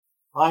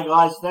Hi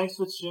guys, thanks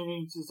for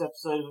tuning to this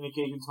episode of the Nick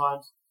Egan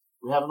Times.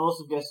 We have an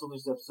awesome guest on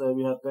this episode.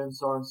 We have Ben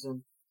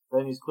Sorensen.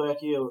 Ben is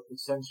quirky,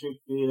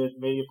 eccentric, bearded,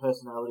 media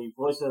personality,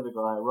 voiceover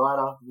guy,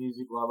 writer,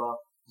 music lover,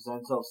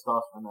 presenter of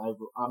stuff, and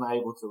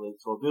unable to leave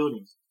tall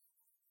buildings.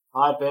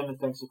 Hi Ben, and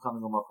thanks for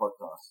coming on my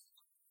podcast.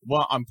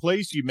 Well, I'm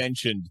pleased you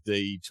mentioned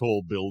the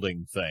tall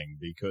building thing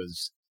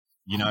because,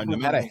 no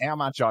matter how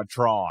much I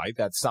try,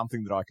 that's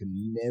something that I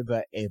can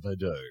never, ever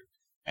do.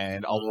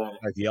 And I'll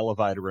take the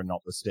elevator and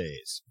not the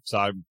stairs.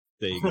 So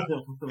there you go.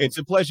 It's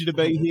a pleasure to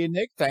be here,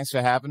 Nick. Thanks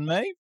for having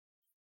me.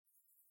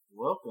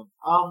 Welcome.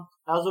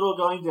 How's it all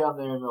going down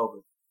there in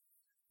Melbourne?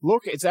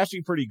 Look, it's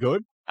actually pretty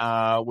good.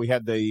 We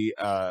had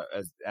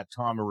at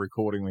time of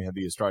recording, we had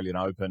the Australian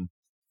Open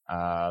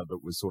that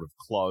was sort of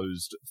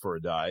closed for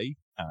a day,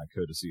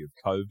 courtesy of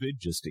COVID,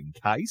 just in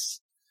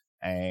case.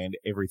 And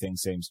everything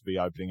seems to be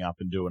opening up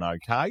and doing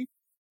okay.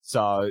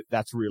 So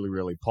that's really,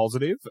 really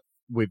positive.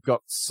 We've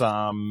got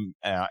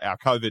our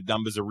COVID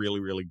numbers are really,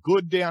 really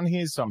good down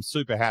here. So I'm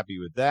super happy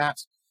with that,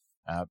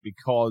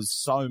 because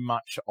so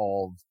much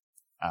of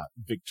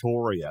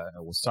Victoria,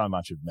 or so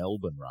much of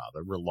Melbourne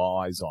rather,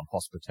 relies on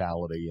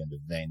hospitality and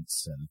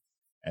events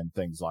and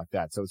things like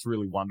that. So it's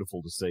really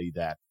wonderful to see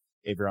that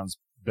everyone's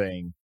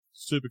being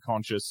super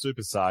conscious,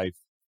 super safe,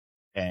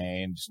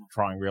 and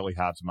trying really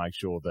hard to make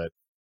sure that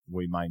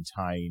we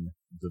maintain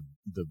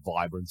the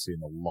vibrancy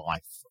and the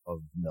life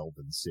of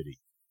Melbourne City.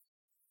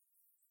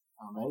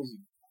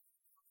 Amazing.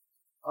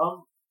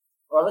 All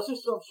right, let's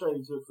just jump straight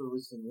into it for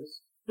listeners.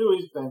 Who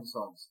is Ben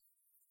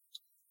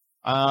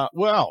Sorensen?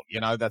 Well,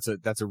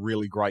 that's a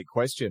really great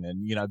question.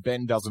 And,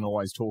 Ben doesn't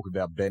always talk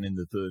about Ben in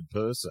the third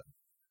person.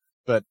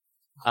 But,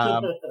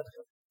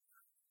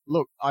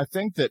 look, I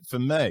think that for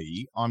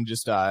me, I'm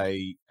just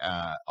I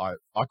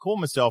call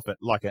myself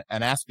like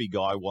an Aspie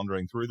guy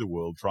wandering through the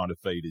world trying to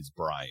feed his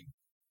brain.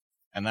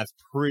 And that's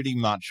pretty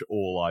much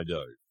all I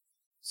do.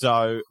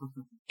 So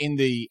in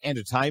the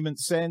entertainment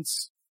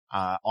sense,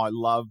 I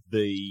love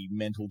the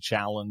mental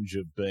challenge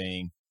of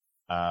being,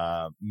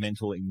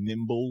 mentally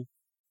nimble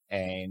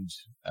and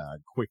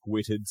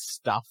quick-witted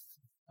stuff,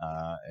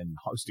 and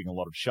hosting a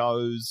lot of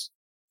shows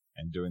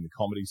and doing the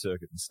comedy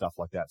circuit and stuff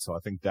like that. So I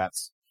think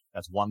that's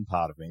one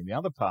part of me. And the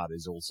other part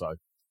is also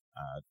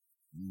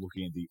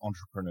looking at the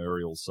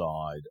entrepreneurial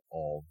side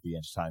of the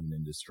entertainment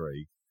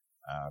industry,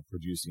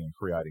 producing and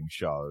creating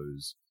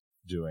shows,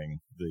 doing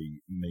the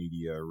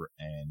media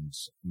and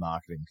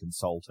marketing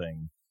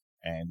consulting,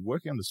 and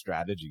working on the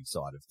strategy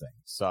side of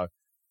things. So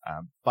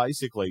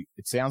basically,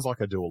 it sounds like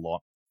I do a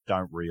lot.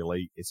 Don't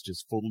really. It's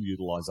just full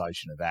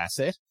utilization of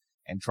asset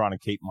and trying to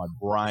keep my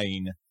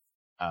brain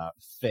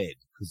fed,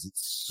 because it's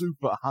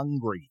super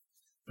hungry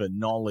for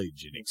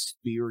knowledge and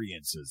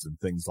experiences and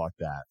things like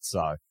that.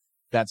 So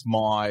that's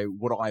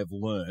what I have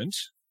learned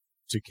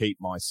to keep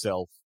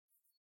myself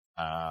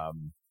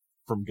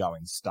from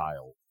going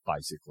stale,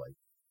 basically,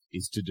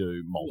 is to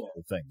do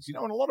multiple things.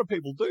 And a lot of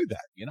people do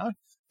that,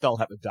 They'll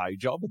have a day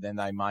job, and then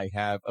they may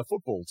have a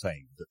football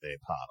team that they're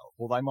part of,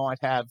 or they might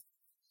have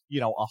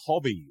a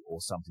hobby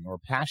or something, or a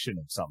passion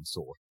of some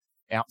sort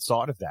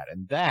outside of that.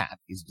 And that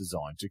is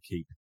designed to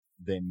keep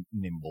them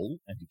nimble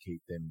and to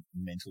keep them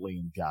mentally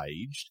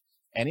engaged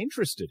and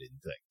interested in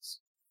things.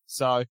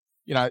 So,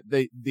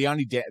 the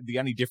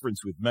only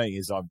difference with me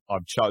is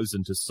I've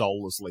chosen to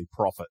soullessly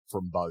profit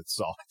from both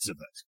sides of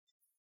it.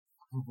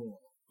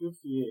 Good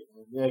for you.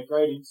 Yeah,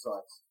 great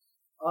insights.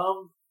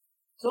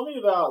 Tell me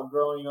about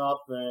growing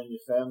up and your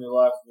family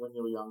life when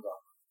you were younger.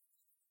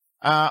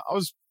 I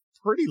was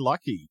pretty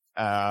lucky.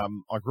 I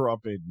grew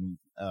up in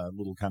a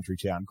little country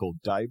town called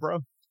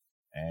Dayborough,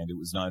 and it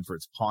was known for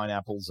its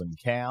pineapples and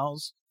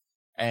cows.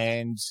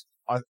 And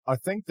I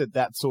think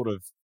that sort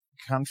of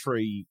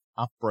country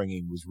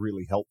upbringing was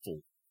really helpful.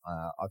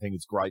 I think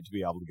it's great to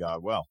be able to go,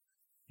 well,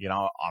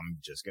 I'm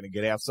just going to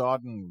get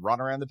outside and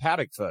run around the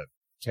paddock for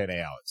 10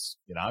 hours,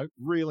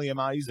 really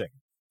amazing.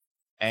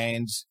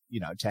 And,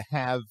 to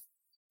have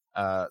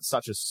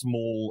such a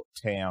small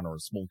town or a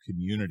small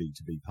community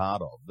to be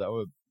part of, they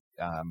were,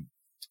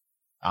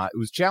 it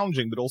was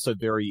challenging, but also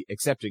very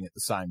accepting at the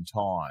same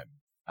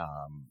time.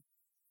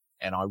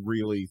 And I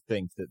really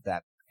think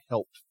that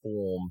helped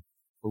form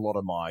a lot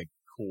of my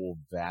core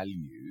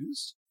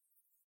values,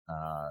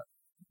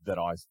 that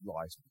I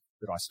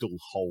still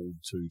hold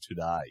to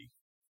today.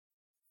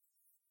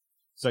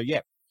 So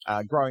yeah,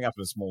 growing up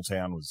in a small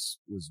town was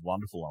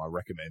wonderful. And I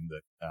recommend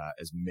that,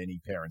 as many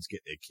parents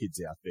get their kids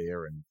out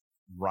there and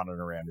running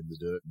around in the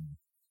dirt and,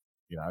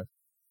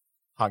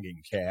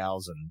 hugging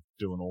cows and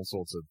doing all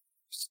sorts of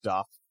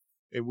stuff.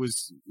 It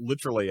was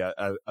literally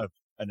an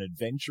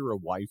adventure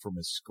away from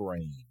a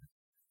screen.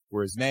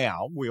 Whereas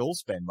now we all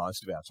spend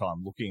most of our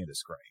time looking at a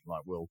screen.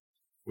 Like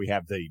we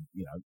have the,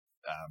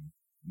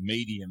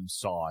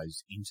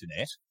 medium-sized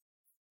internet,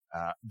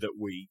 that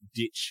we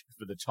ditch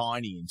for the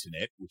tiny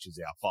internet, which is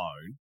our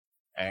phone.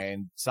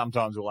 And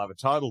sometimes we'll have a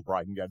total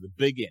break and go to the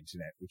big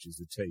internet, which is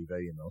the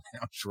TV in the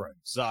lounge room.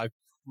 So,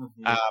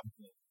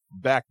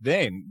 back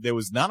then there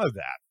was none of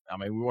that. I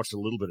mean, we watched a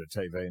little bit of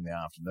TV in the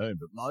afternoon,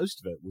 but most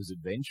of it was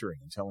adventuring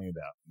and telling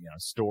about,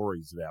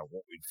 stories about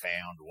what we'd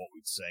found or what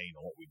we'd seen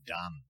or what we'd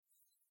done.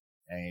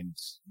 And,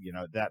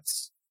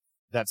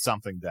 that's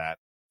something that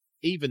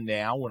even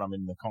now when I'm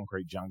in the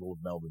concrete jungle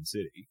of Melbourne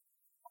City,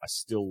 I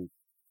still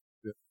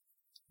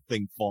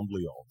think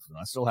fondly of. And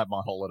I still have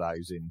my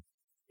holidays in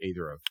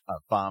either a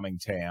farming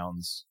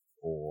towns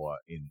or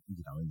in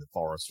the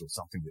forest or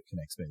something that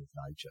connects me with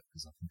nature,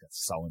 because I think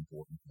that's so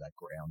important for that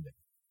grounding.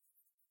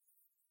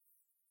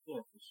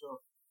 Yeah, for sure.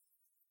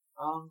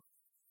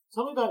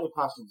 Tell me about your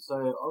passion.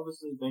 So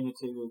obviously being a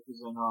TV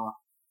presenter,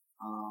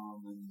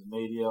 and the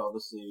media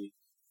obviously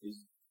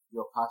is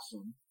your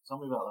passion. Tell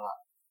me about that.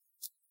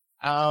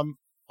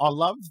 I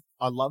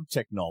love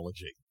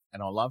technology,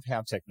 and I love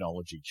how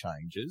technology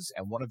changes.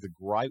 And one of the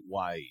great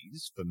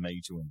ways for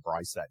me to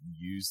embrace that and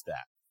use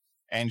that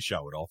and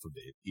show it off a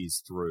bit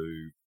is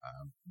through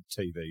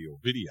TV or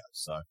video.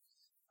 So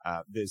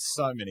there's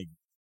so many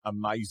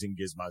amazing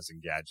gizmos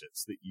and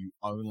gadgets that you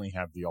only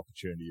have the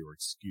opportunity or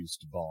excuse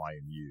to buy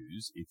and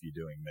use if you're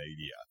doing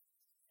media.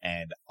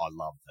 And I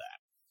love that.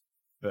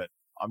 But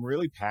I'm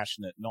really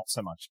passionate, not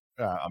so much,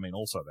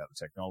 also about the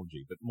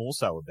technology, but more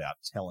so about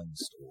telling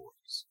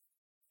stories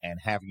and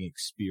having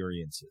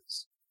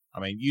experiences. I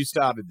mean, you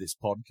started this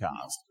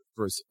podcast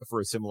for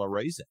a similar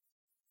reason,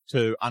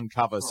 to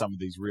uncover some of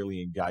these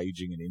really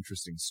engaging and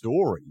interesting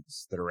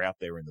stories that are out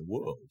there in the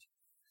world.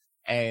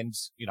 And,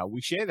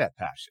 we share that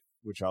passion,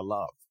 which I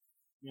love.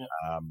 Yeah.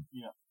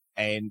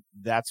 And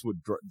that's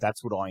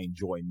what I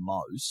enjoy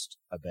most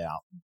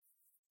about,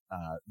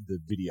 the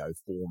video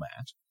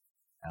format.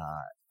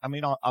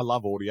 I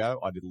love audio.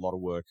 I did a lot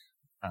of work,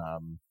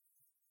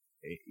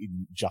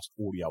 in just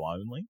audio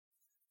only.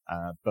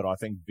 But I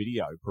think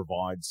video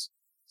provides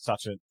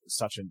such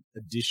an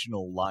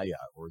additional layer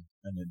or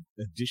an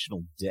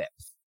additional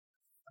depth,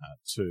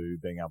 to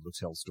being able to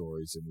tell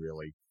stories and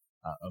really,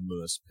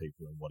 immerse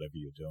people in whatever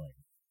you're doing.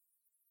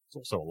 It's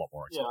also a lot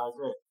more exciting. Yeah, I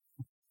agree.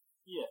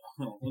 Yeah,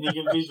 and you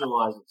can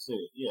visualize it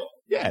too. Yeah.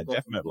 Yeah,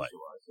 definitely.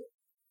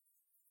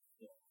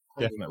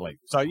 Yeah, definitely.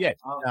 So yeah,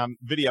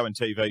 video and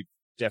TV,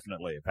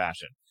 definitely a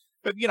passion.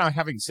 But,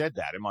 having said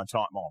that, in my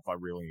time off, I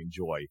really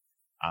enjoy,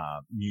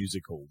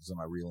 musicals, and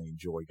I really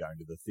enjoy going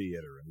to the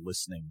theatre and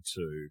listening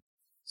to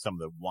some of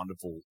the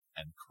wonderful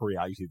and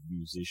creative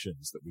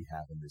musicians that we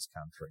have in this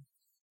country.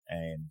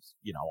 And,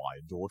 I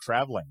adore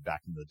traveling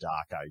back in the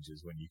dark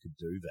ages when you could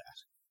do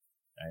that,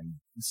 and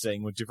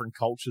seeing what different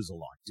cultures are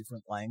like,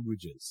 different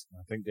languages.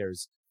 I think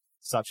there's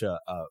such a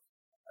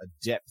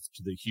depth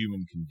to the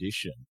human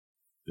condition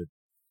that,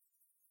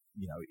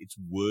 it's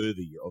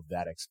worthy of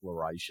that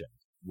exploration,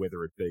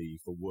 whether it be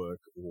for work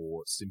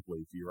or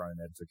simply for your own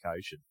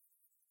edification.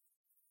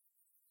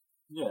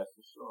 Yeah,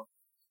 for sure.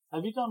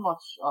 Have you done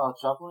much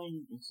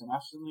traveling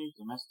internationally,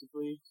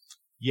 domestically?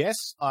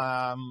 Yes,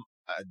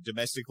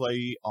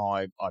 domestically,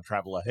 I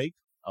travel a heap,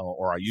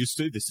 or I used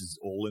to. This is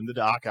all in the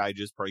dark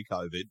ages,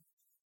 pre-COVID.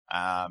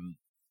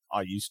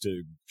 I used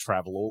to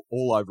travel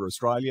all over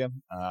Australia,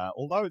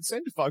 although it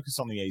seemed to focus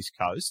on the East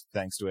Coast,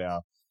 thanks to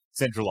our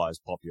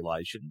centralised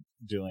population,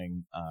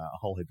 doing a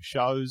whole heap of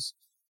shows,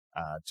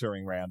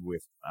 touring around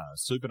with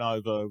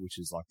Supernova, which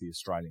is like the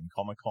Australian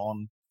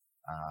Comic-Con,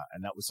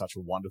 and that was such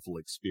a wonderful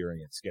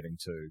experience, getting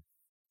to,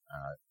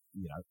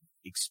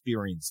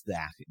 experience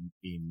that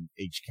in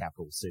each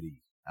capital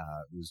city.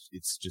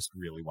 It's just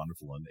really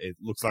wonderful, and it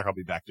looks like I'll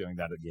be back doing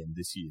that again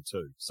this year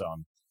too. So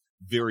I'm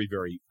very,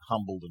 very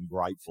humbled and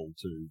grateful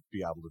to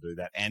be able to do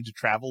that and to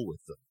travel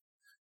with them.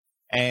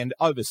 And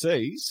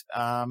overseas,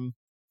 I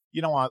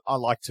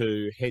like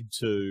to head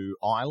to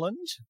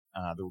Ireland,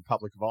 the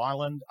Republic of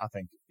Ireland. I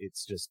think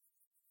it's just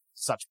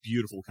such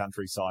beautiful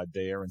countryside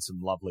there and some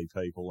lovely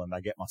people, and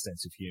they get my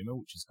sense of humour,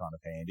 which is kind of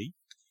handy.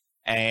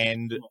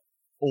 And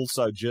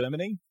also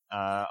Germany.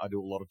 I do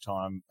a lot of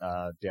time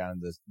down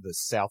in the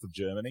south of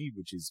Germany,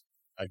 which is,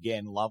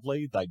 again,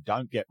 lovely. They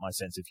don't get my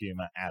sense of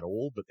humour at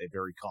all, but they're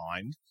very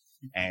kind,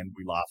 and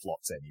we laugh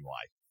lots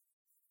anyway.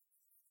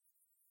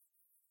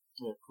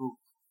 Yeah, cool.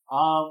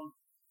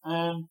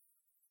 And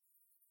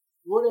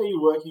what are you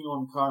working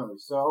on currently?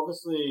 So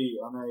obviously,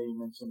 I know you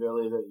mentioned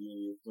earlier that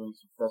you're doing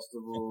some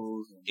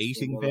festivals. And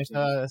eating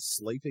better,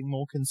 sleeping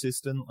more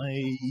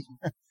consistently,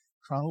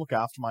 trying to look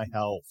after my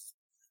health.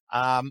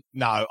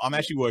 No, I'm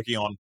actually working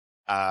on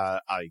a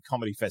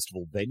comedy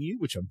festival venue,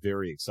 which I'm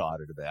very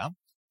excited about.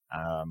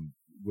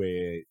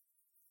 We're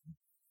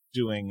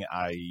doing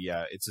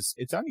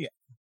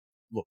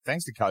look,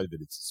 thanks to COVID,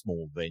 it's a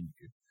small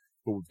venue,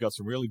 but we've got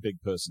some really big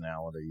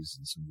personalities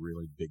and some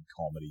really big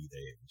comedy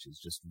there, which is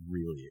just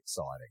really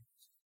exciting.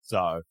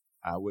 So,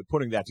 we're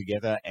putting that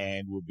together,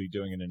 and we'll be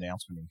doing an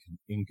announcement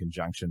in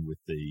conjunction with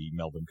the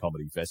Melbourne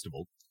Comedy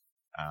Festival,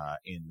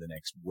 in the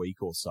next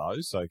week or so.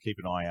 So keep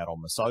an eye out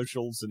on the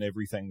socials and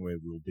everything, where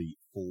we'll be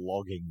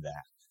vlogging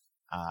that.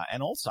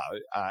 And also,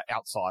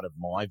 outside of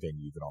my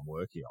venue that I'm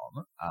working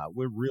on,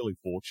 we're really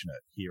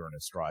fortunate here in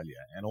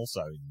Australia and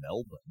also in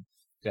Melbourne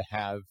to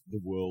have the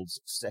world's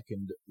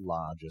second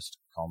largest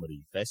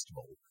comedy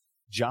festival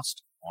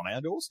just on our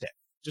doorstep.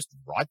 just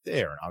right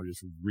there. And I was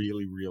just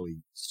really,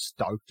 really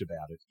stoked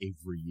about it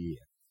every year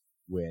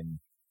when,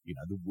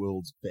 the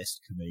world's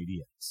best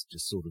comedians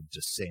just sort of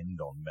descend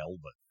on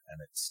Melbourne. And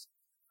it's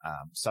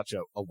such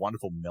a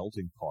wonderful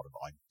melting pot of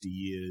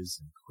ideas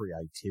and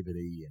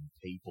creativity and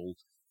people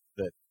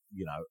that,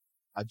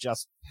 are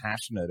just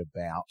passionate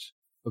about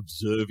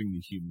observing the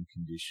human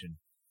condition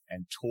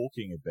and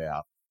talking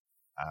about,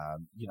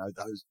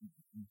 those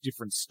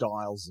different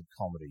styles of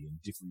comedy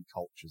and different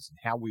cultures and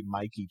how we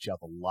make each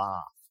other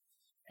laugh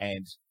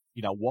and,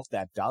 what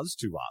that does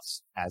to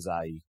us as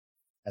a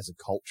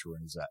culture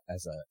and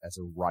as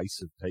a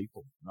race of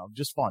people. And I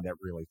just find that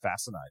really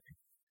fascinating.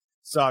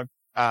 So,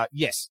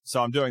 yes,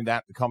 so I'm doing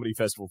that, the comedy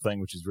festival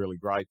thing, which is really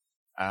great.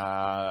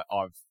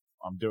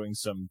 I'm doing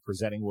some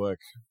presenting work,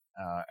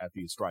 at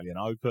the Australian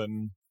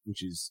Open,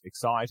 which is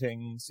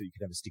exciting. So you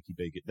can have a sticky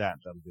beak at that.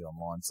 That'll be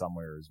online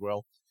somewhere as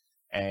well.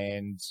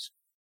 And,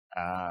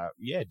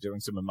 doing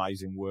some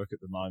amazing work at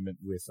the moment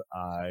with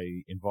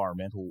a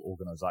environmental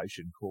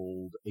organization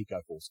called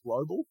EcoForce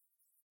Global.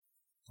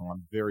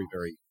 I'm very,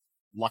 very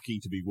lucky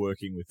to be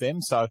working with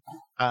them. So,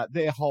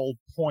 their whole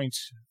point,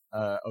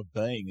 of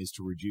being is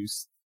to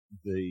reduce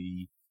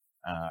the,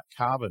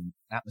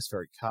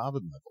 atmospheric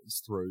carbon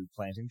levels through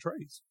planting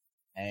trees.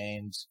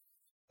 And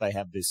they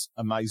have this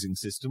amazing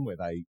system where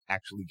they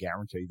actually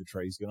guarantee the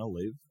tree's going to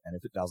live. And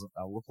if it doesn't,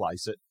 they'll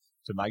replace it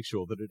to make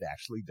sure that it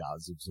actually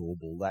does absorb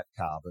all that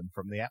carbon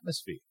from the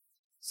atmosphere.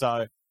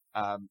 So,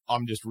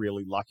 I'm just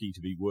really lucky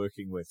to be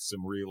working with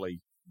some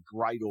really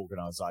great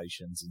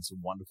organizations and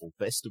some wonderful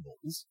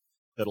festivals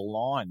that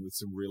align with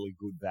some really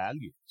good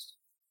values.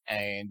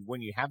 And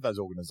when you have those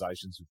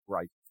organizations with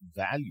great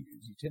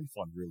values, you tend to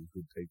find really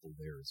good people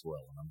there as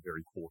well. And I'm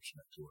very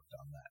fortunate to have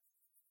done that.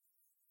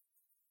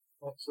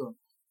 Excellent.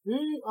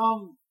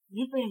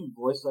 You've been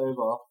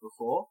voiceover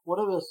before. What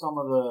are some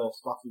of the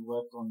stuff you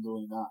worked on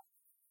doing that?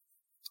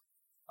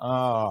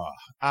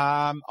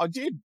 I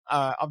did,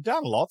 I've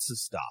done lots of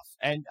stuff.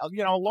 And, a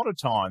lot of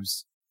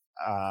times,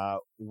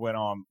 when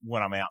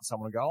I'm out,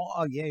 someone will go,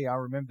 oh yeah, I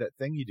remember that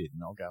thing you did.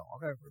 And I'll go,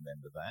 I don't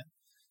remember that.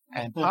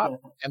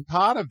 And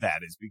part of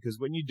that is because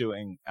when you're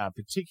doing,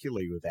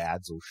 particularly with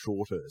ads or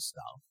shorter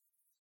stuff,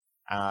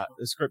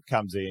 the script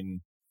comes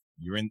in,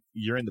 you're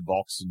in the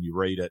box and you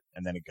read it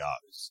and then it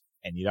goes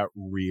and you don't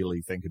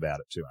really think about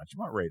it too much. You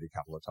might read it a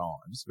couple of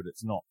times, but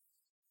it's not,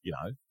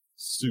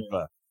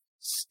 super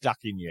stuck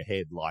in your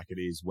head like it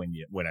is when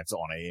it's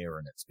on air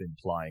and it's been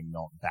playing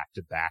not back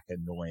to back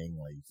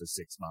annoyingly for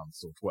 6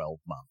 months or 12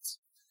 months.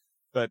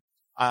 But,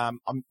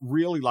 I'm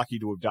really lucky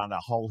to have done a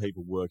whole heap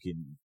of work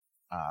in,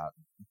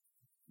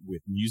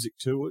 with music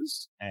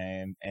tours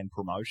and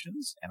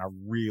promotions. And I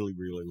really,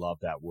 really love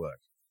that work.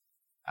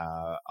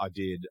 I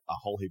did a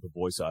whole heap of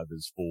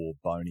voiceovers for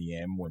Boney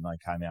M when they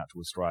came out to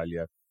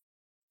Australia.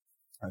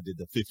 I did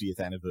the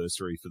 50th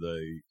anniversary for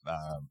the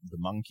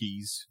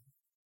Monkees,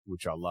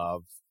 which I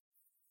love.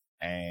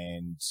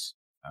 And,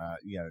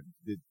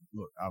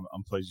 look,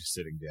 I'm pleased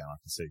you're sitting down. I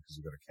can see because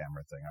you've got a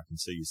camera thing. I can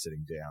see you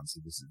sitting down. So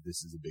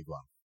this is a big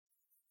one.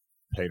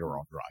 Peter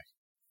Andre.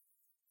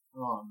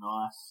 Oh,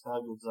 nice.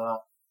 How good's that?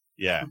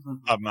 Yeah.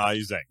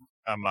 Amazing.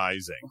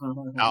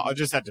 I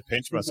just had to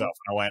pinch myself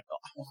and I went,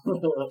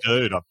 oh,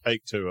 dude, I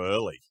peaked too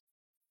early.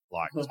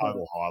 Like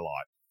total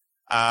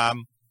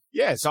highlight.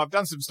 So I've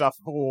done some stuff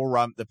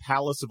for, the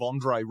Palace of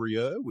Andre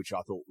Rieu, which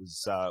I thought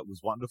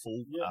was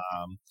wonderful.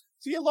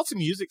 Yeah. Lots of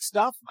music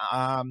stuff.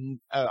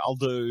 I'll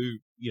do,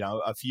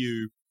 a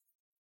few,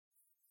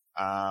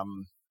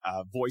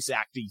 voice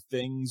acty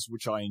things,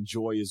 which I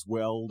enjoy as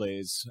well.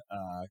 There's,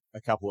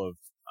 a couple of,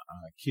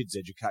 kids'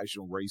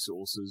 educational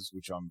resources,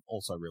 which I'm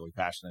also really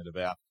passionate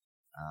about,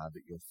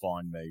 that you'll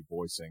find me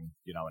voicing,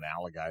 an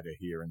alligator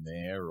here and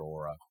there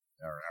or a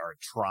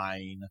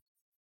train.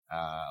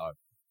 I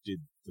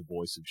did the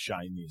voice of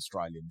Shane, the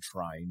Australian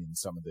train, in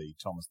some of the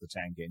Thomas the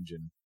Tank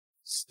Engine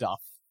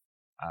stuff.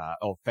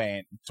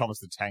 Thomas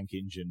the Tank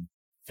Engine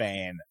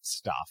fan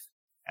stuff.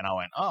 And I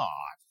went, that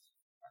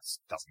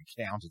doesn't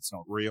count. It's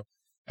not real.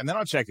 And then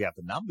I checked out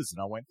the numbers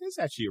and I went, there's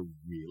actually a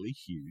really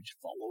huge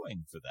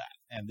following for that.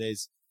 And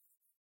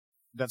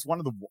that's one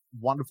of the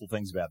wonderful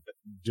things about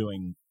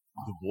doing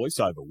the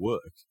voiceover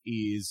work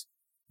is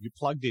you're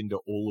plugged into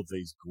all of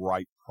these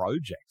great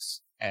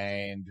projects.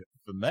 And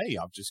for me,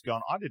 I've just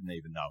gone, I didn't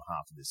even know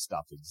half of this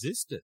stuff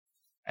existed.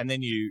 And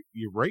then you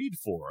read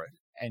for it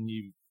and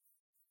you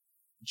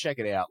check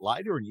it out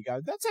later and you go,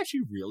 that's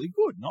actually really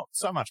good. Not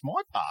so much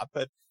my part,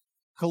 but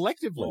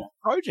collectively, the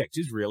project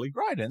is really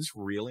great and it's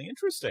really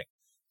interesting.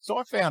 So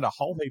I found a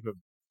whole heap of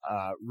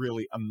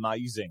really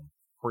amazing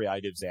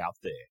creatives out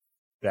there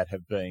that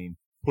have been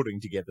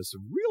putting together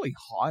some really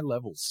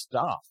high-level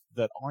stuff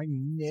that I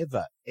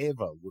never,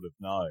 ever would have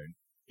known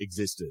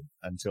existed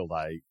until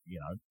they,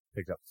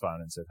 picked up the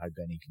phone and said, hey,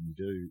 Benny, can you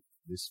do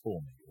this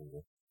for me?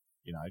 Or,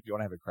 do you want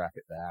to have a crack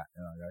at that?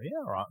 And I go, yeah,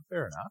 all right,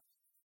 fair enough.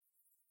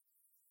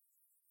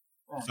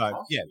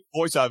 So, yeah,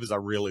 voiceovers I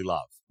really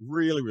love.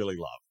 Really, really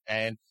love.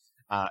 And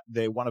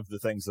they're one of the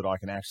things that I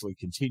can actually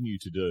continue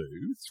to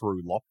do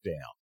through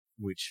lockdown,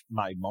 which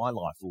made my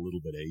life a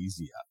little bit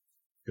easier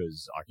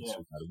because I can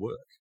still go to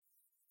work.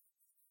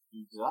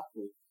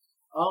 Exactly.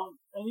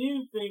 And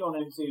you being on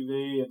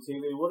MTV and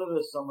TV, what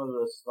are some of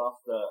the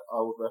stuff that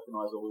I would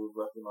recognise or we would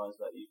recognise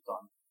that you've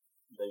done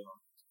being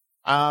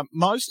on?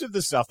 Most of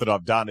the stuff that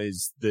I've done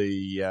is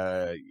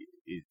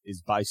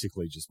is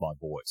basically just my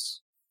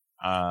voice.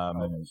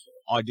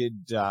 I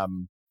did I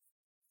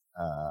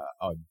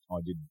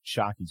did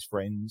Sharky's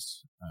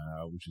Friends,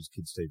 which is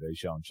kids' TV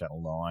show on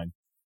Channel 9.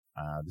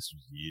 This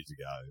was years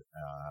ago.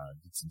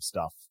 Did some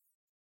stuff.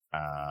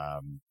 I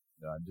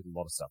did a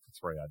lot of stuff for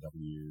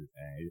 3RW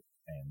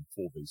and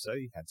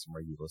 4BC. Had some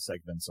regular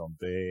segments on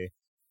there.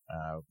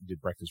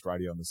 Did breakfast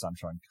radio on the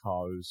Sunshine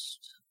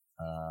Coast.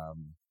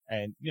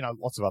 And,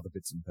 lots of other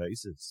bits and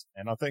pieces.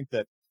 And I think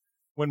that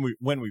when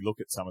we look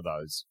at some of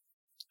those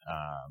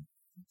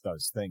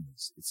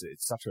things,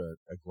 it's such a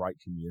great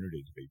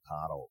community to be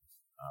part of,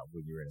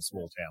 when you're in a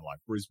small town like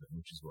Brisbane,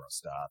 which is where I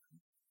started,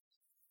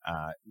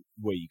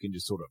 where you can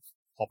just sort of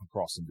hop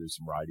across and do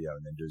some radio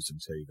and then do some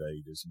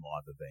TV, do some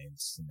live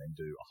events, and then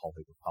do a whole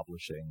heap of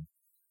publishing.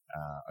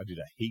 I did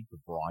a heap of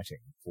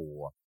writing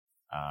for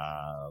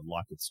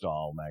Life with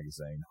Style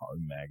magazine,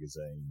 Home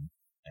magazine,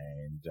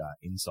 and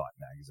Insight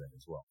magazine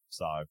as well.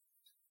 So,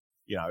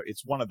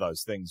 it's one of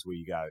those things where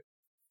you go,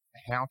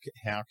 how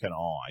can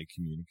I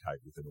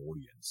communicate with an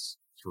audience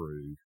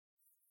through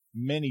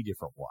many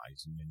different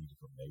ways and many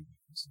different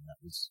mediums? And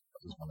that was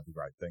one of the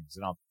great things.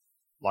 And I've,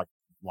 like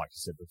I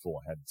said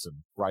before, had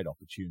some great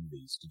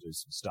opportunities to do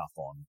some stuff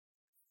on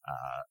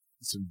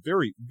some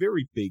very,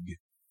 very big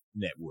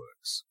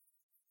networks.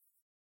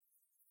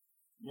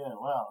 Yeah,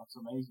 wow, that's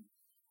amazing.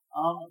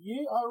 I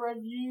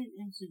read you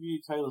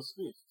interviewed Taylor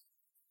Swift.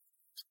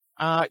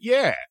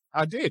 Yeah,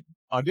 I did.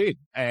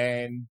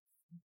 And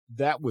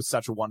that was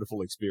such a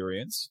wonderful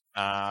experience.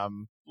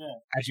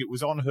 Actually, it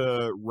was on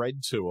her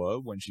Red tour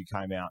when she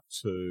came out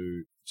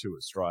to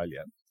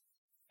Australia.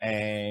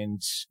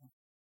 And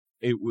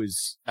it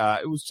was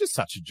just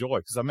such a joy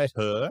because I met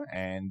her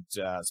and,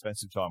 spent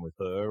some time with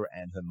her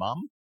and her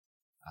mum,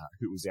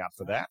 who was out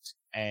for that.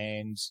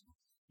 And,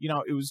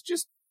 it was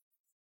just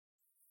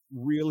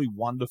really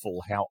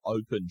wonderful how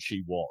open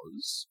she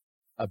was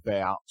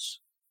about,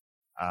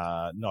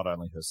 not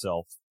only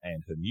herself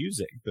and her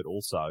music, but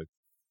also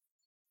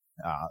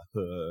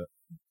the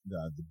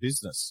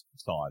business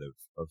side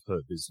of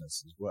her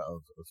business as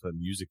well, of her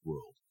music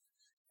world.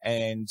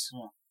 And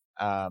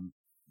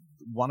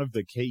one of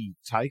the key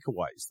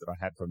takeaways that I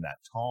had from that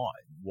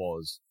time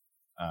was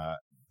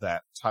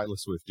that Taylor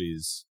Swift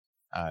is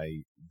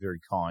a very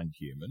kind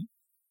human,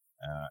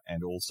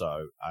 and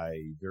also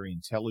a very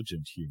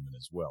intelligent human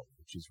as well,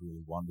 which is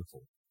really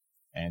wonderful.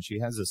 And she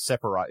has a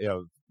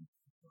separation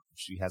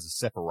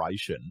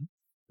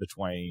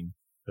between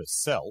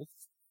herself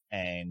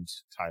and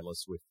Taylor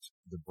Swift,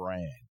 the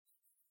brand.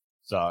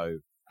 So,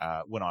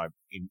 when I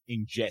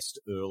in jest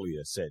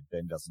earlier said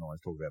Ben doesn't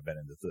always talk about Ben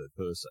in the third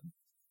person,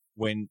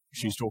 when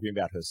she's talking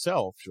about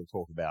herself, she'll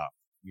talk about,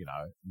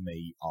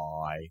 me,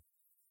 I,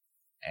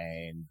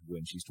 and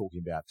when she's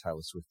talking about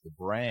Taylor Swift, the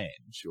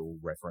brand, she'll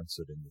reference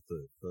it in the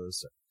third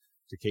person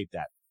to keep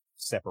that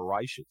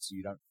separation so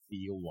you don't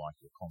feel like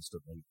you're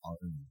constantly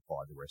owned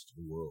by the rest of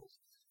the world.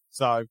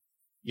 So,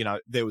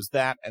 there was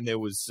that, and there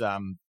was, she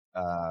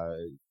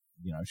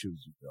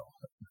was,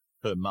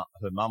 her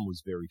mum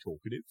was very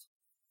talkative,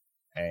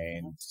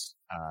 and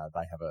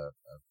they had a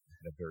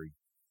very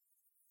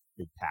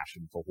big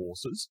passion for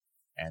horses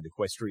and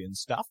equestrian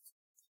stuff.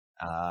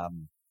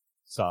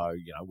 So,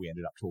 we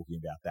ended up talking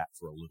about that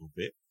for a little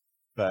bit,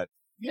 but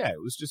yeah,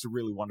 it was just a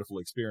really wonderful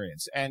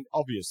experience. And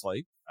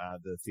obviously,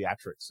 the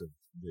theatrics of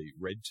the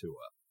Red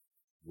tour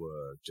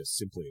were just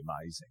simply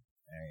amazing.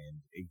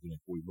 And even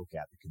if we look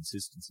at the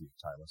consistency of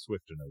Taylor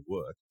Swift and her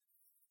work,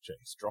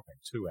 she's dropping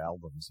 2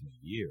 albums in a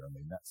year. I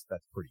mean, that's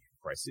pretty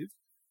impressive.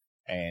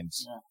 And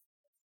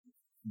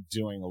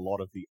doing a lot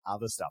of the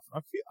other stuff.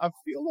 I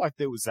feel like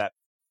there was that,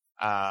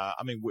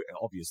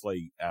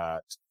 obviously,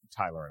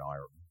 Taylor and I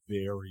are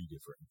very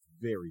different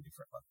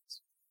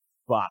levels.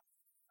 But,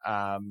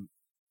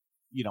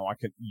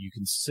 you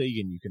can see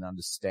and you can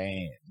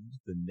understand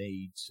the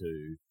need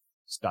to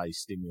stay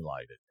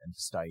stimulated and to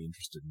stay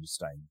interested and to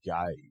stay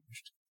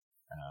engaged,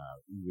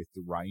 with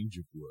the range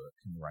of work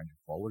and the range of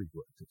quality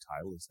work that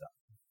Taylor's done,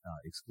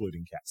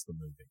 excluding Cats the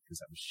movie, because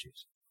that was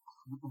shit.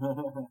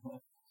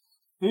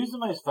 Who's the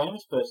most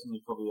famous person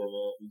you've probably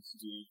ever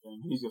interviewed,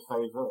 and who's your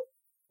favourite?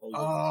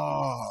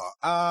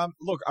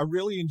 Look, I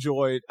really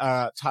enjoyed,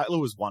 Taylor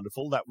was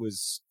wonderful. That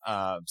was,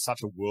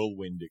 such a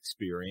whirlwind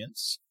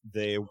experience.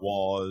 There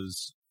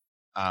was,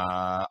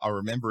 I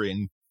remember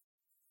in,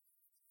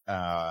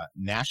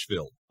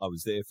 Nashville, I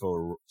was there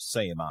for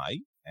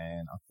CMA,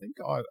 and I think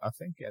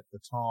at the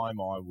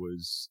time I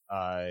was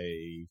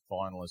a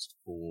finalist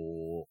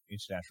for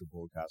International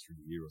Broadcaster of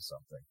the Year or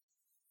something.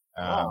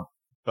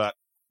 But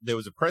there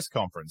was a press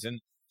conference,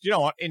 and you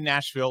know what? In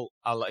Nashville,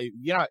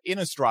 in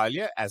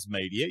Australia, as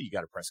media, you go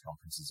to press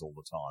conferences all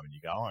the time, and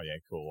you go, "Oh yeah,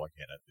 cool, I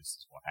get it. This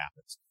is what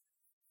happens."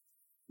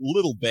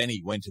 Little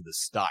Benny went to the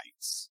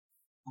States,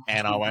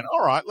 And I went,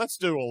 all right, let's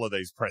do all of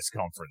these press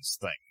conference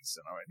things.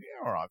 And I went,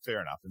 yeah, all right,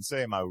 fair enough. And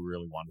CMO were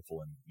really wonderful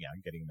in,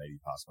 getting me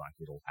past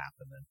market all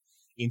happen and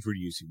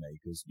introducing me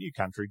because new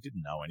country,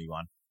 didn't know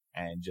anyone,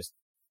 and just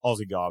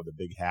Aussie guy with a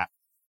big hat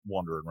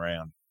wandering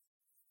around.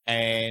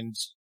 And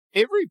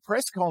every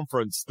press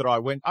conference that I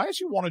went, I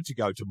actually wanted to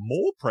go to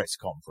more press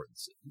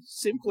conferences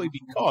simply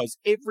because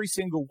every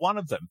single one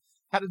of them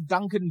had a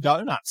Dunkin'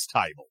 Donuts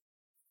table.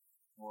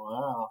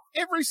 Wow.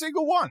 Every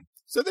single one.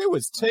 So there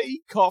was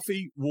tea,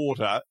 coffee,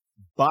 water,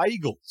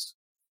 bagels,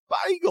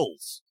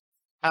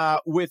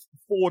 with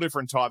 4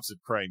 different types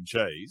of cream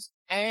cheese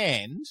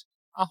and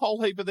a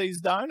whole heap of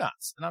these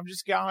donuts. And I'm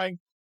just going,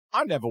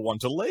 I never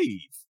want to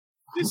leave.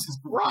 This is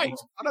great.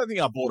 I don't think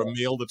I bought a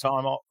meal the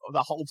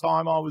whole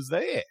time I was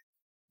there.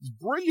 It's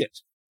brilliant.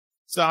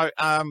 So,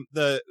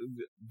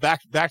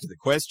 back to the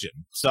question.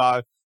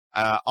 So,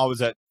 I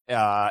was at,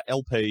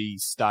 LP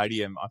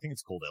Stadium. I think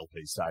it's called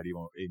LP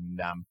Stadium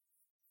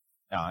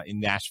in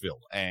Nashville,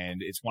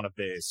 and it's one of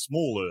their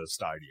smaller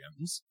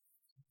stadiums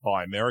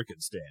by American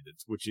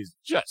standards, which is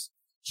just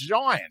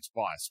giant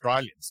by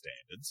Australian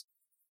standards.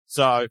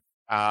 So,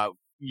 I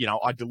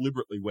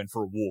deliberately went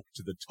for a walk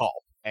to the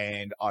top,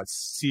 and I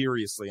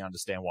seriously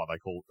understand why they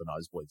call it the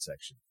nosebleed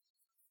section.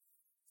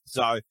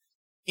 So,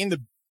 in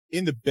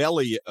the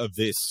belly of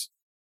this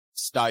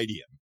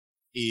stadium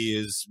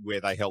is where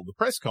they held the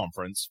press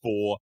conference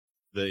for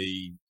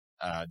the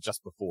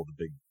just before the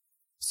big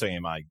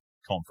CMA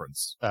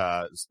conference,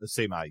 the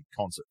CMA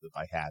concert that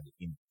they had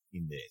in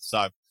there.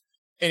 So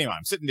anyway,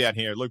 I'm sitting down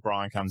here. Luke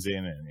Bryan comes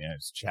in and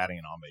he's chatting,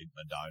 and I'm eating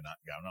my donut,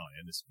 going, "Oh,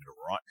 yeah, this is a bit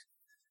all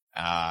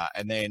right."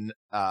 And then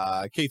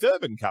Keith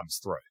Urban comes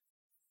through,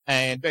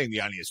 and being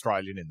the only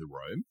Australian in the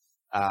room,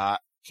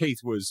 Keith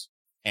was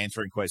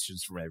answering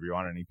questions from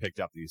everyone, and he picked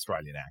up the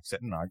Australian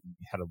accent, and I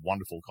had a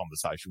wonderful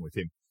conversation with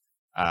him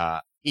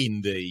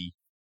in the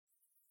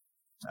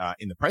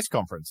press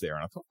conference there,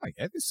 and I thought, oh,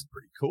 yeah, this is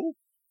pretty cool.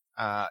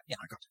 I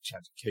got to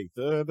chat to Keith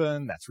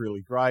Urban. That's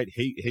really great.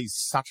 He's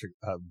such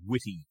a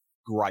witty,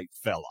 great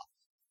fella.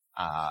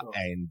 Sure.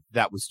 And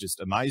that was just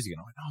amazing.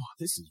 And I went, oh,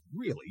 this is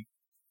really,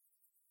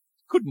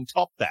 couldn't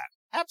top that.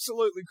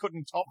 Absolutely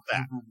couldn't top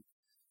that. Mm-hmm.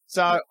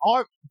 So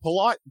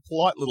polite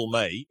little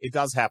me, it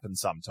does happen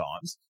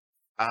sometimes,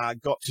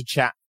 got to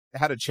chat,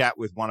 had a chat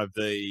with one of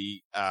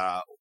the,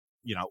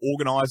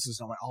 organizers.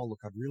 And I went, oh, look,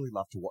 I'd really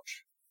love to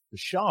watch the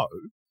show.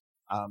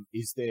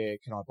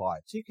 Can I buy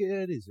a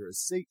ticket? Is there a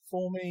seat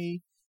for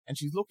me? And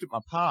she's looked at my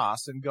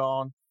pass and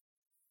gone,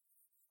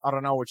 I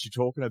don't know what you're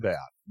talking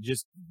about.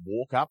 Just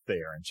walk up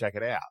there and check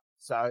it out.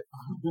 So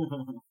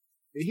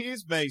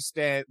here's me,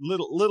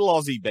 little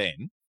Aussie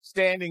Ben,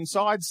 standing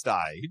side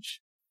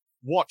stage,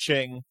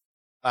 watching,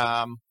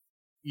 all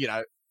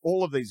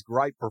of these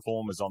great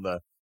performers on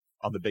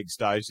the big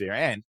stage there.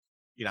 And,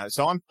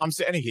 so I'm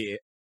standing here,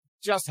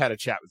 just had a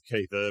chat with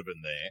Keith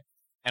Urban there,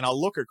 and I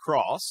look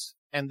across,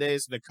 and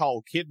there's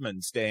Nicole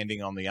Kidman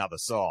standing on the other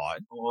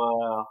side.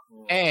 Wow.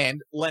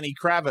 And Lenny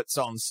Kravitz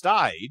on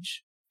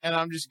stage. And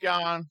I'm just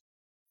going,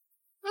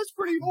 that's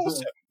pretty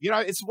awesome.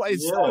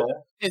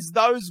 It's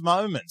those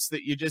moments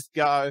that you just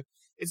go,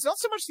 it's not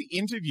so much the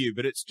interview,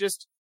 but it's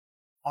just,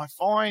 I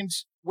find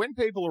when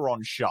people are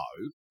on show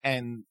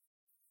and,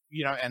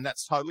 and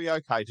that's totally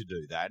okay to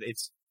do that.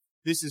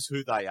 This is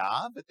who they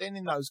are. But then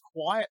in those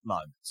quiet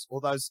moments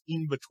or those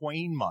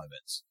in-between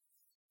moments,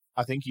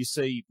 I think you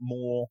see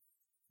more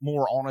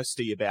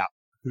honesty about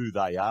who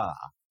they are,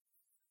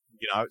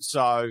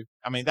 so,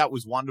 I mean, that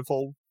was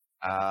wonderful.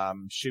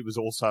 She was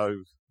also,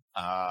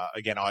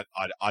 again,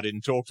 I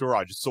didn't talk to her.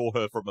 I just saw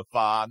her from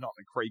afar, not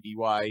in a creepy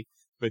way,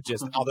 but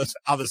just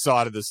other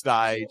side of the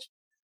stage.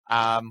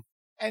 And,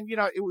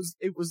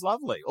 it was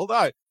lovely.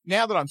 Although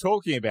now that I'm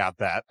talking about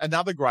that,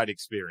 another great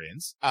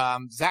experience,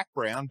 Zach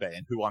Brown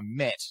Band, who I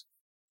met,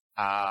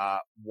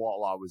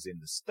 while I was in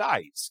the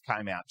States,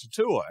 came out to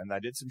tour, and they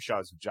did some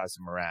shows with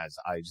Jason Mraz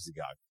ages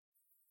ago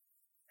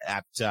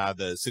at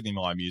the Sydney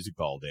Myer Music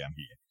Bowl down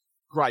here.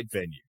 Great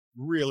venue.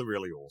 Really,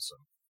 really awesome.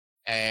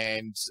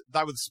 And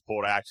they were the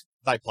support act.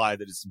 They played.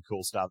 They did some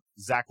cool stuff.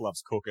 Zach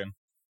loves cooking,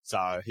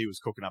 so he was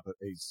cooking up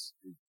his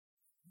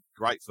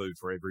great food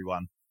for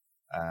everyone.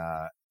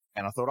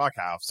 And I thought,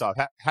 okay, so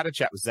I've had a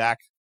chat with Zach.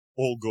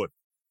 All good.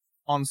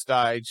 On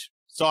stage,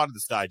 side of the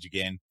stage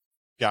again,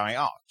 going,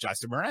 oh,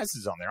 Jason Mraz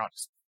is on there. I'll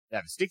just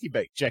have a sticky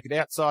beat. Check it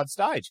out side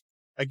stage.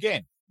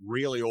 Again,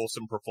 really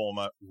awesome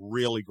performer.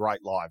 Really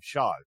great live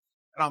show.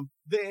 And I'm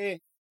there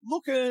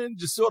looking,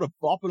 just sort of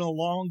bopping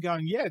along,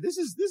 going, yeah, this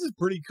is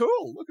pretty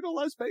cool. Look at all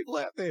those people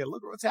out there.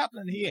 Look at what's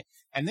happening here.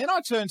 And then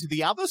I turn to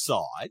the other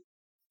side,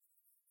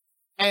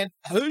 and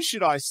who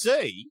should I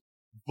see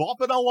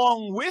bopping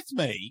along with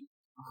me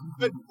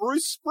but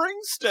Bruce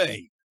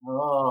Springsteen?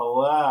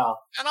 Oh, wow.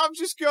 And I'm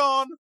just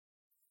going,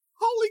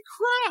 holy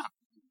crap.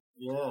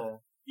 Yeah.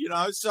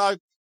 So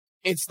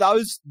it's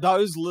those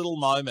little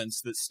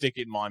moments that stick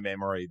in my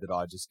memory that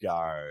I just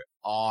go,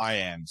 I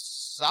am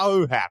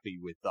so happy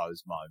with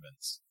those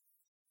moments.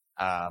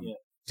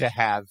 To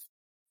have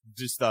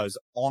just those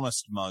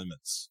honest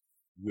moments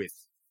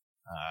with,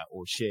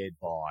 or shared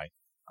by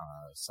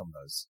some of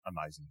those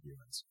amazing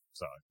humans.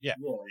 So yeah,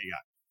 Yeah. there you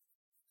go.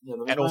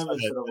 Yeah, And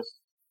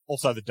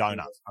also the Yeah.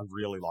 donuts. I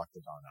really like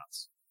the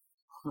donuts.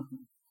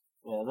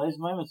 Yeah, those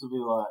moments will be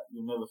like,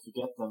 you'll never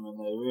forget them, and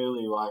they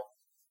really, like,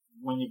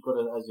 when you've got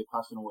it as your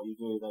passion of what you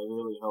do, they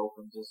really help,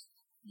 and just,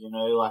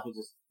 like, it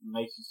just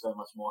makes you so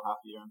much more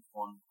happier and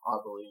fun, I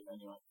believe,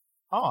 anyway.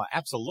 Oh,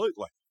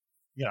 absolutely.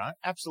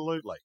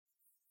 Absolutely.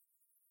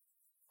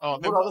 Oh,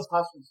 What other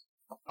passions?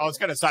 I was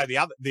going to say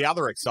the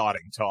other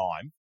exciting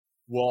time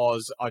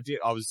was I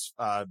was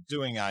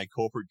doing a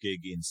corporate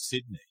gig in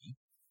Sydney,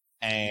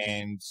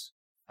 and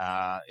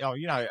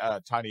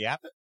Tony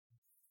Abbott.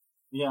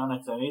 Yeah, I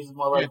know Tony. He's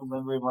my local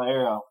member in my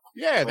area.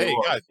 Yeah, there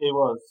you go. He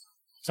was.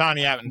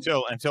 Tony Abbott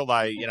until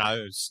they,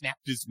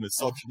 snapped his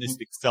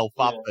misogynistic self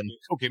up and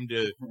took him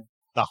to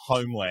the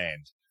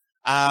homeland.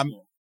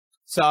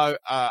 So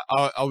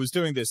I was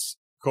doing this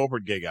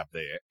corporate gig up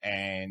there,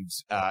 and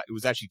it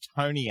was actually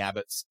Tony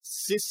Abbott's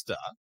sister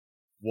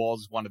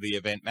was one of the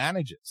event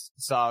managers.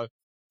 So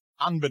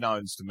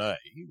unbeknownst to me,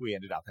 we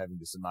ended up having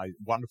this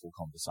wonderful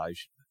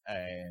conversation,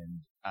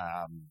 and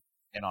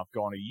I've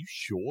gone, are you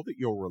sure that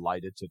you're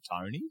related to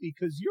Tony?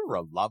 Because you're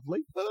a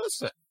lovely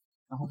person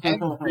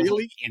and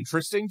really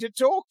interesting to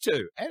talk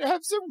to and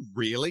have some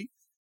really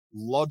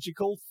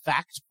logical,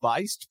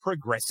 fact-based,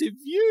 progressive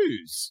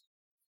views.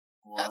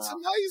 Wow. That's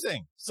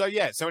amazing. So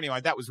anyway,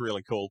 that was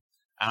really cool.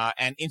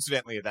 And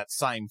incidentally, at that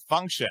same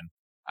function,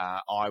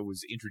 I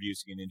was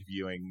introducing and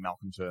interviewing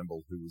Malcolm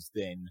Turnbull, who was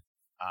then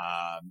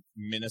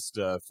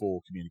Minister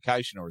for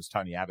Communication, or as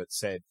Tony Abbott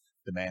said,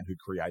 the man who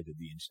created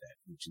the internet,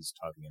 which is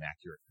totally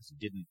inaccurate because he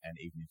didn't, and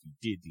even if he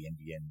did, the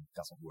NBN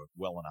doesn't work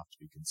well enough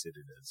to be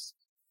considered as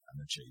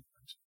an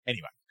achievement.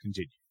 Anyway,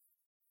 continue.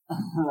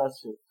 That's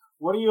true.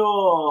 What are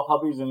your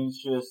hobbies and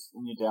interests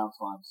in your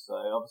downtime? So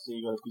obviously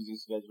you've got a busy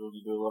schedule and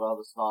you do a lot of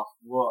other stuff.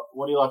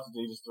 What do you like to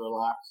do just to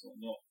relax? And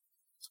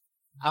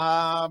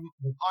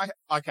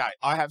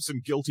I have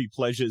some guilty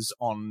pleasures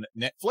on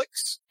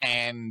Netflix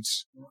and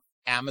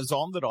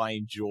Amazon that I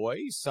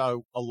enjoy.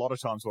 So a lot of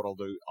times what I'll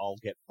do, I'll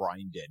get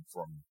brain dead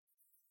from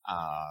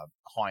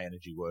high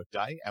energy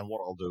workday, and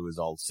what I'll do is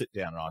I'll sit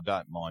down, and I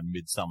don't mind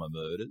Midsummer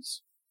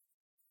Murders,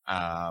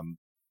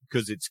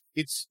 because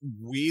it's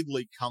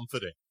weirdly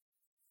comforting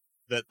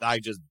that they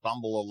just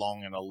bumble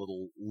along in a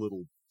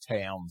little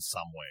town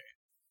somewhere.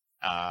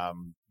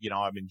 I'm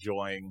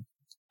enjoying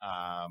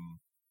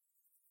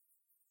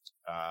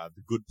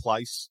The Good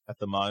Place at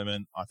the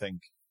moment. I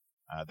think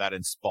that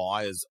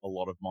inspires a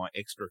lot of my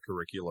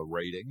extracurricular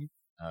reading.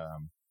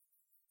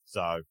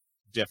 So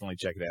definitely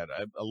check it out.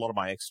 A lot of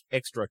my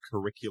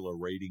extracurricular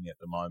reading at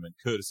the moment,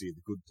 courtesy of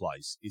The Good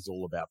Place, is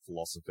all about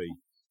philosophy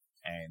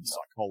and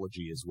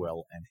psychology as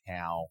well, and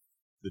how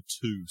the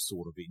two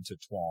sort of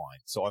intertwine.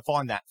 So I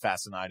find that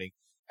fascinating.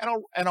 And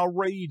I'll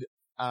read,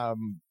 I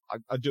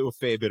do a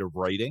fair bit of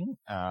reading.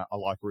 I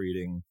like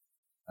reading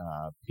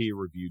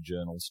peer-reviewed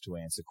journals to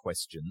answer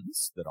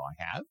questions that I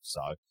have.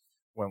 So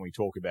when we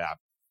talk about,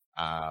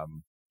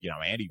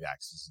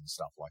 anti-vaxxers and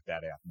stuff like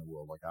that out in the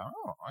world, I go,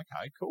 oh,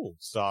 okay, cool.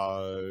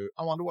 So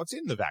I wonder what's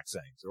in the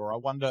vaccines, or I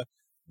wonder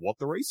what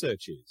the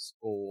research is,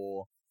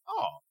 or,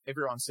 oh,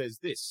 everyone says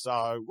this.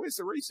 So where's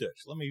the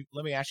research? Let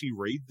me actually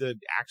read the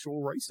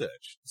actual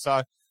research.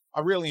 So I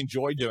really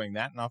enjoy doing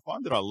that, and I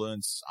find that I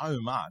learn so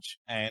much,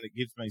 and it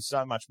gives me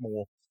so much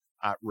more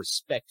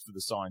respect for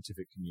the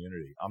scientific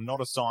community. I'm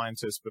not a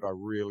scientist, but I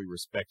really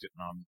respect it,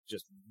 and I'm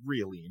just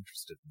really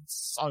interested in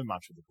so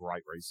much of the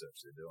great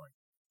research they're doing.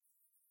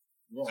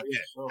 Yeah, so,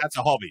 sure. That's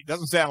a hobby.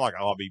 Doesn't sound like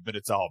a hobby, but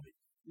it's a hobby.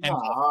 No,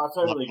 I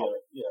totally get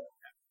it. Yeah,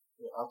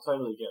 I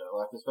totally get it.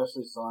 Like,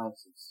 especially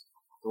science, it's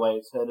the way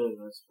it's headed,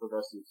 and it's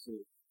progressive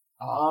too.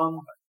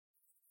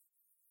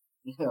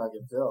 Yeah, I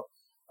can tell.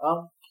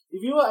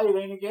 If you were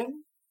 18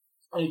 again,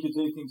 and you could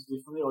do things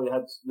differently, or you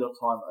had your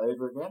time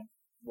over again,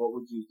 what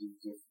would you do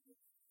differently?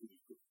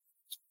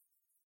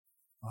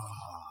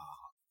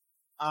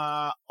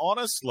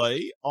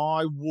 Honestly,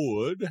 I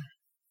would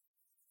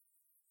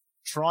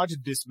try to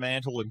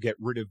dismantle and get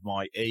rid of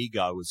my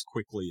ego as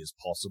quickly as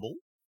possible.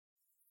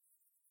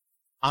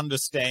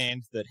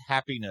 Understand that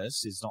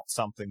happiness is not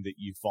something that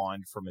you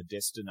find from a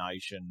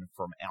destination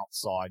from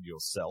outside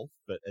yourself,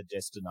 but a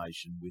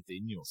destination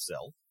within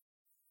yourself.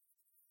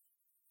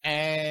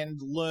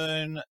 And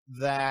learn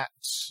that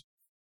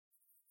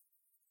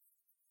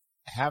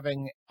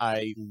having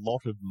a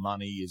lot of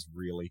money is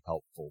really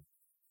helpful.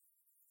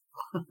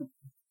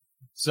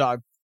 So,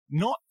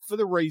 not for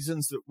the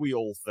reasons that we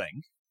all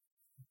think,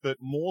 but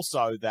more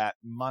so that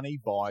money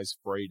buys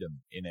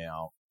freedom in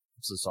our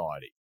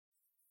society.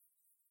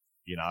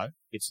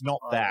 It's not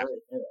that,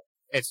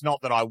 it's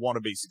not that I want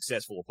to be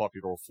successful or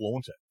popular or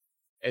flaunt it.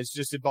 It's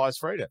just it buys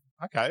freedom.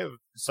 Okay.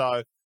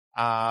 So,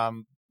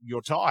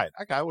 you're tired.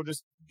 Okay. Well,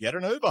 just get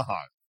an Uber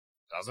home.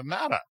 Doesn't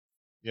matter.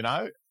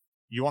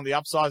 You want the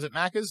upsize at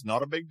Macca's?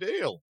 Not a big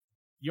deal.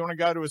 You want to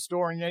go to a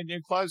store and you need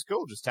new clothes?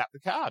 Cool. Just tap the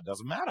card.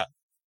 Doesn't matter.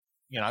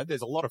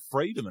 There's a lot of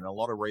freedom and a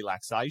lot of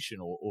relaxation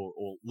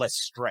or less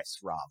stress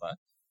rather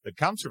that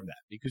comes from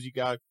that, because you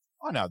go,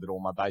 I know that all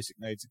my basic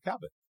needs are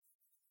covered.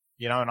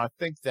 And I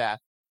think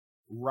that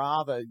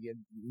rather,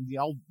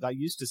 they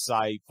used to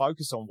say,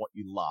 focus on what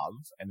you love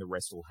and the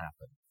rest will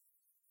happen.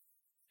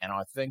 And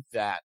I think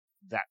that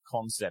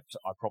concept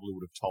I probably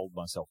would have told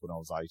myself when I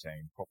was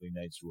 18 probably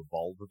needs to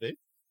evolve a bit.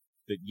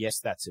 That yes,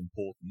 that's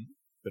important,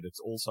 but it's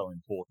also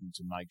important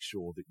to make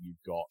sure that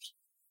you've got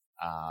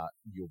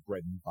your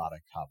bread and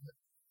butter covered.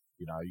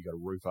 You've got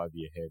a roof over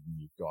your head and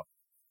you've got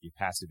your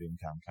passive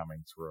income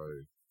coming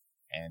through,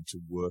 and to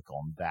work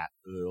on that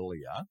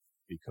earlier,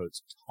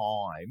 because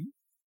time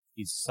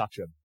is such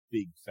a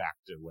big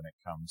factor when it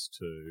comes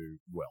to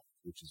wealth,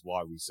 which is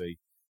why we see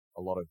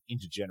a lot of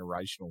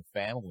intergenerational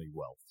family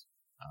wealth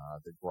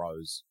that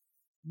grows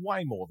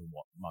way more than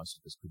what most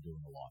of us could do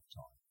in a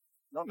lifetime.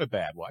 Not in a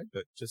bad way,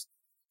 but just,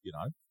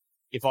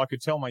 if I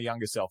could tell my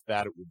younger self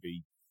that, it would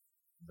be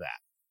that.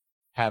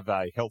 Have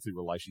a healthy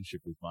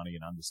relationship with money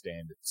and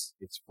understand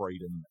its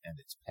freedom and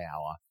its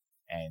power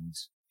and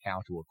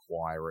how to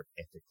acquire it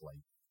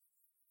ethically.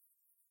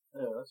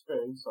 Yeah, that's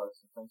great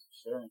insights, and thanks for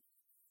sharing.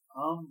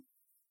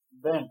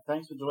 Ben,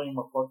 thanks for joining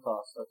my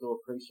podcast. I do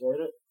appreciate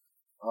it.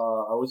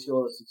 I wish you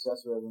all the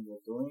success with everything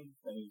you're doing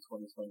in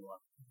 2021.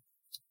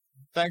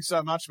 Thanks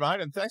so much, mate,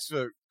 and thanks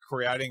for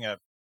creating a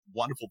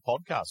wonderful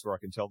podcast where I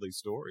can tell these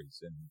stories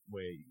and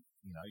where,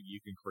 you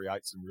can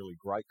create some really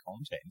great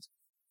content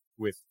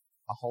with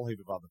a whole heap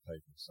of other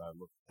people. So,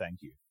 look,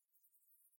 thank you.